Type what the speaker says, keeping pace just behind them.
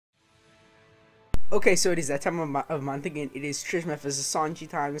Okay, so it is that time of month again. It is Treasure Map vs SANJI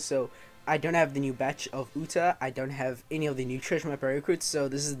time, so I don't have the new batch of UTA. I don't have any of the new Treasure Map recruits, so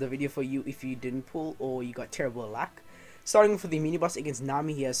this is the video for you if you didn't pull or you got terrible luck. Starting for the mini boss against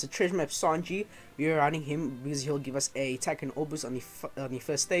Nami here, so Treasure Map SANJI, we are running him because he'll give us a attack and boost on the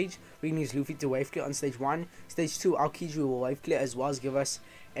first stage. We can use Luffy to wave clear on stage 1. Stage 2, Aokiji will wave clear as well as give us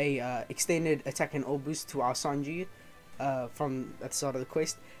a extended attack and boost to our SANJI. From at the start of the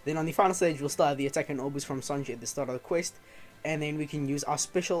quest. Then on the final stage we'll start the attack and boost from SANJI at the start of the quest, and then we can use our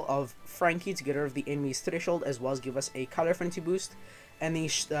special of Frankie to get rid of the enemy's threshold as well as give us a color affinity boost. And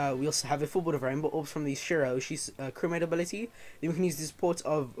then we'll have a full board of rainbow orbs from the Shiroshi's crewmate ability. Then we can use the support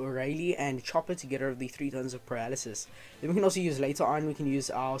of Rayleigh and Chopper to get rid of the 3 tons of paralysis. Then we can also use later on, we can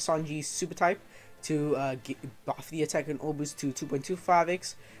use our SANJI super type to buff the attack and boost to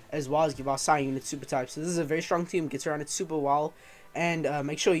 2.25x, as well as give our Sai unit super type. So this is a very strong team, gets around it super well, and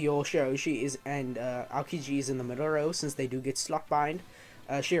make sure your Shiroshi is and Aokiji is in the middle row since they do get slot bind.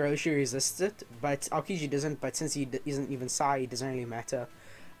 Shiroshi resists it, but Aokiji doesn't, but since he isn't even Sai, it doesn't really matter.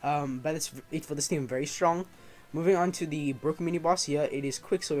 But it's it for this team, very strong. Moving on to the Brook mini boss here, it is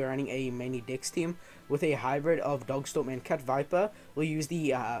quick, so we're running a mini Dex team with a hybrid of Dogstorm and Cat Viper. We'll use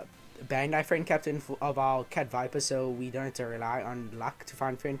the Bandai friend captain of our Cat Viper, so we don't have to rely on luck to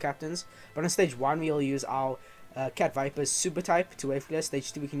find friend captains. But on stage 1 we'll use our Cat Viper's super type to wave clear.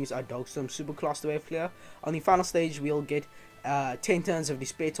 Stage 2 we can use our Dogstorm super class to wave clear. On the final stage we'll get 10 turns of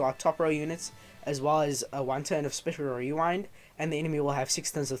despair to our top row units, as well as 1 turn of special rewind, and the enemy will have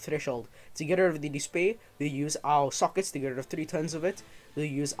 6 turns of threshold. To get rid of the despair, we'll use our sockets to get rid of 3 turns of it. We'll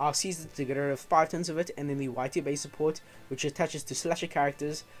use our Caesar to get rid of 5 turns of it, and then the YT base support, which attaches to slasher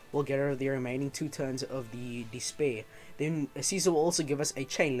characters, will get rid of the remaining 2 turns of the despair. Then Caesar will also give us a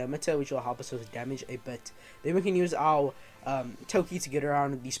chain limiter, which will help us with damage a bit. Then we can use our Toki to get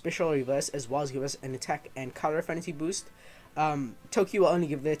around the special reverse, as well as give us an attack and color affinity boost. Toki will only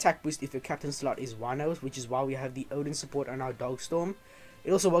give the attack boost if your captain slot is 1-0, which is why we have the Odin support on our Dogstorm.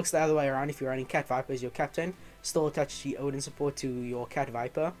 It also works the other way around. If you're running Cat Viper as your captain, still attach the Odin support to your Cat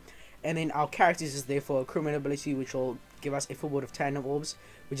Viper. And then our characters is there for a crewmate ability, which will give us a full board of tandem orbs,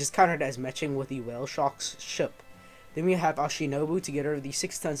 which is countered as matching with the Whale Shark's ship. Then we have our Shinobu to get rid of the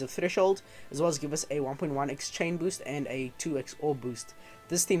 6 tons of threshold, as well as give us a 1.1x chain boost and a 2x orb boost.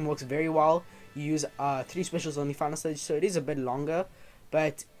 This team works very well. You use 3 specials on the final stage, so it is a bit longer,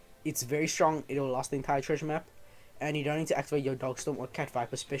 but it's very strong. It will last the entire treasure map, and you don't need to activate your Dogstorm or Cat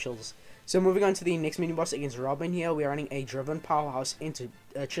Viper specials. So moving on to the next mini boss against Robin here, we are running a driven powerhouse into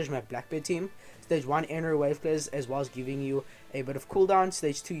treasure map Blackbeard team. Stage 1 Enro wave clears, as well as giving you a bit of cooldown.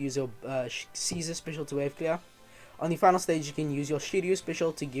 Stage 2 use your Caesar special to wave clear. On the final stage you can use your Shiryu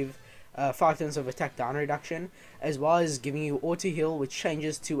special to give 5 turns of attack down reduction, as well as giving you auto heal, which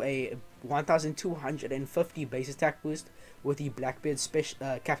changes to a 1250 base attack boost with the Blackbeard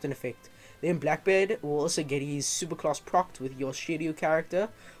captain effect. Then Blackbeard will also get his super class procced with your Shiryu character,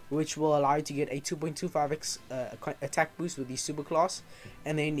 which will allow you to get a 2.25x attack boost with the super class.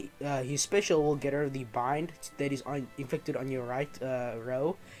 And then his special will get rid of the bind that is inflicted on your right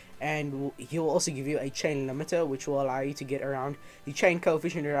row, and he will also give you a chain limiter, which will allow you to get around the chain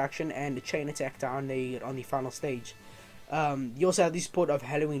coefficient reduction and the chain attack down on the final stage. You also have the support of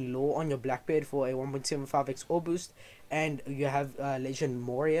Halloween Law on your Blackbeard for a 1.75x orb boost, and you have Legend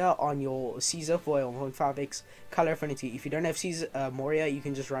Moria on your Caesar for a 1.5x color affinity. If you don't have Caesar Moria, you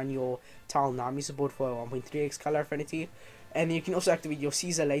can just run your Tal Nami support for a 1.3x color affinity, and you can also activate your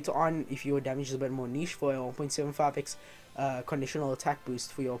Caesar later on if your damage is a bit more niche for a 1.75x conditional attack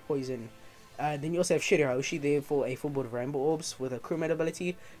boost for your poison. Then you also have Shirahoshi there for a full board of rainbow orbs with a crewmate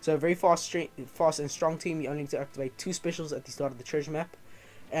ability. So a very fast and strong team. You only need to activate 2 specials at the start of the treasure map.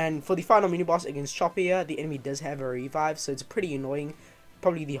 And for the final mini boss against Chopper here, the enemy does have a revive, so it's pretty annoying.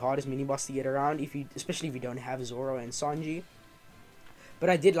 Probably the hardest mini boss to get around, especially if you don't have Zoro and SANJI. But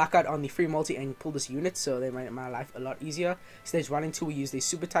I did luck out on the free multi and pull this unit, so they made my life a lot easier. Stage 1 and 2 we use the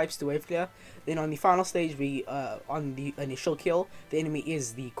super types to wave clear. Then on the final stage, we on the initial kill, the enemy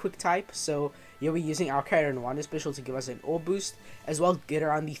is the quick type, so here we're using our Carrier and Wonder special to give us an orb boost, as well as get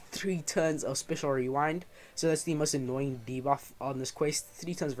around the 3 turns of special rewind. So that's the most annoying debuff on this quest.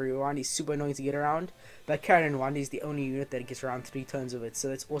 3 turns of rewind is super annoying to get around, but Carrier and Wonder is the only unit that gets around 3 turns of it, so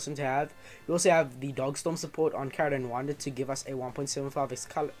that's awesome to have. We also have the Dogstorm support on Carrier and Wonder to give us a 1.75x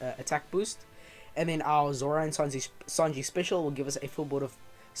attack boost, and then our Zora and SANJI special will give us a full board of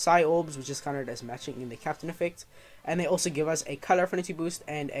Psy Orbs, which is counted as matching in the captain effect, and they also give us a color affinity boost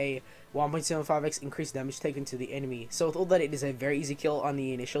and a 1.75x increased damage taken to the enemy. So with all that, it is a very easy kill on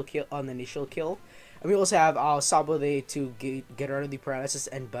the initial kill. And we also have our Sabo there to get rid of the paralysis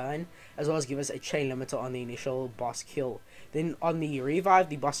and burn, as well as give us a chain limiter on the initial boss kill. Then on the revive,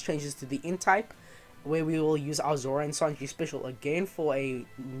 the boss changes to the Int type, where we will use our Zora and Sanji special again for a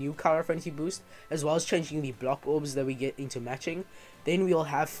new color affinity boost, as well as changing the block orbs that we get into matching. Then we'll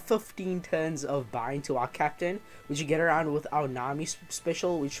have 15 turns of bind to our captain, which you get around with our Nami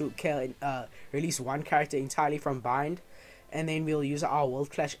special, which can release one character entirely from bind. And then we'll use our World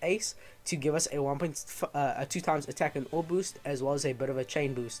Clash Ace to give us a 2 times attack and orb boost, as well as a bit of a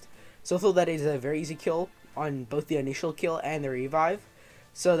chain boost. So I thought that is a very easy kill on both the initial kill and the revive.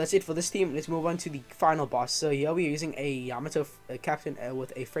 So that's it for this team. Let's move on to the final boss. So here we're using a Yamato captain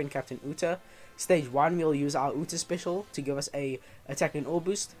with a friend captain Uta. Stage 1, we'll use our Uta special to give us a attack and orb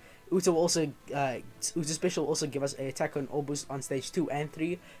boost. Uta special also give us a attack and orb boost on stage 2 and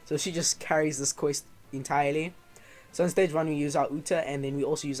 3. So she just carries this quest entirely. So on stage 1 we use our Uta, and then we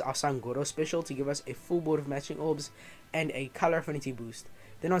also use our Sangoro special to give us a full board of matching orbs and a color affinity boost.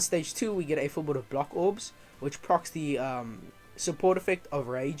 Then on stage 2 we get a full board of block orbs, which procs the support effect of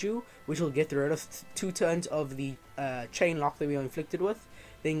Reiju, which will get rid of 2 turns of the chain lock that we are inflicted with.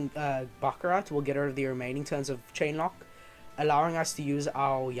 Then Baccarat will get rid of the remaining turns of chain lock, allowing us to use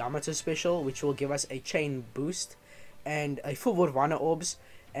our Yamato special, which will give us a chain boost and a full board of Wano orbs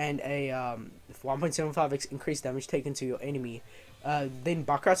and a 1.75x increased damage taken to your enemy. Then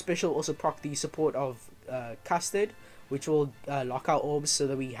Baccarat special also proc the support of Custard, which will lock our orbs so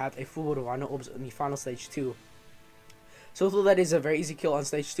that we have a full board of Wano orbs in the final stage 2. So although that is a very easy kill on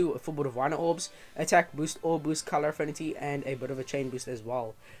stage 2, a full board of Wano orbs, attack boost, orb boost, color affinity, and a bit of a chain boost as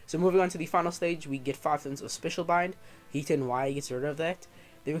well. So moving on to the final stage, we get 5 turns of special bind. Heat and Y gets rid of that.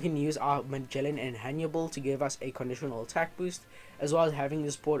 Then we can use our Magellan and Hannibal to give us a conditional attack boost, as well as having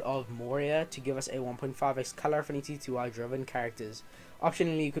the support of Moria to give us a 1.5x color affinity to our driven characters.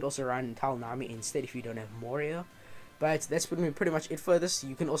 Optionally, you could also run Tal Nami instead if you don't have Moria. But that's pretty much it for this.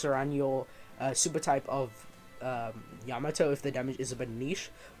 You can also run your super type of Yamato if the damage is a bit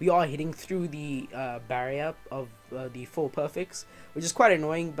niche. We are hitting through the barrier of the 4 perfects, which is quite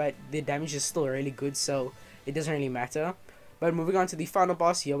annoying, but the damage is still really good, so it doesn't really matter. But moving on to the final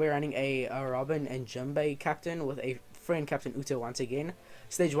boss, here we're running a Robin and Jinbei captain with a friend captain Uta once again.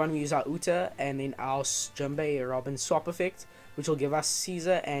 Stage 1 we use our Uta, and then our Jinbei Robin swap effect, which will give us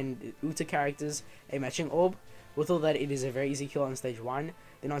Caesar and Uta characters a matching orb. With all that, it is a very easy kill on stage 1.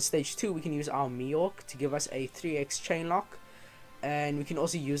 Then on stage 2 we can use our Miork to give us a 3x chain lock, and we can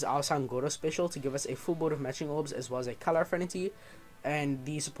also use our Sangoro special to give us a full board of matching orbs as well as a color affinity, and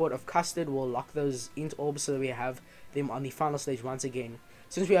the support of Custard will lock those int orbs so that we have them on the final stage once again.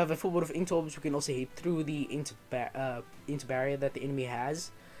 Since we have a full board of int orbs, we can also hit through the int barrier that the enemy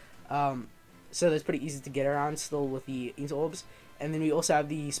has, so that's pretty easy to get around still with the int orbs. And then we also have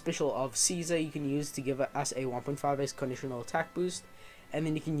the special of Caesar you can use to give us a 1.5x conditional attack boost. And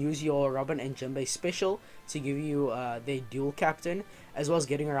then you can use your Robin and Jinbei special to give you their dual captain, as well as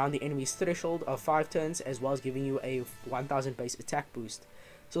getting around the enemy's threshold of 5 turns, as well as giving you a 1000 base attack boost.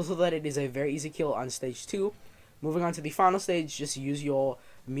 So that it is a very easy kill on stage 2. Moving on to the final stage, just use your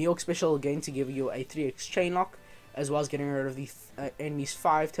Miork special again to give you a 3x chain lock, as well as getting rid of the enemy's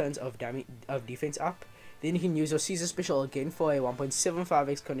 5 turns of defense up. Then you can use your Caesar special again for a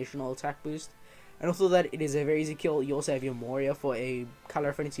 1.75x conditional attack boost. And although that it is a very easy kill, you also have your Moria for a color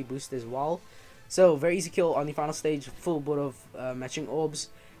affinity boost as well. So very easy kill on the final stage, full board of matching orbs,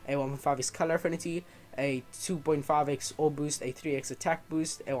 a 1.5x color affinity, a 2.5x orb boost, a 3x attack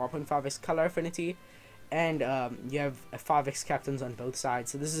boost, a 1.5x color affinity, and you have a 5x captains on both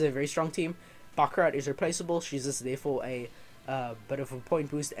sides. So this is a very strong team. Baccarat is replaceable. She's just there for a bit of a point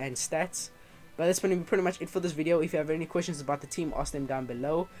boost and stats. But that's going to be pretty much it for this video. If you have any questions about the team, ask them down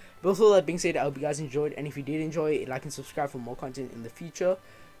below. But with all that being said, I hope you guys enjoyed. And if you did enjoy, like and subscribe for more content in the future.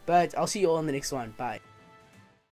 But I'll see you all in the next one. Bye.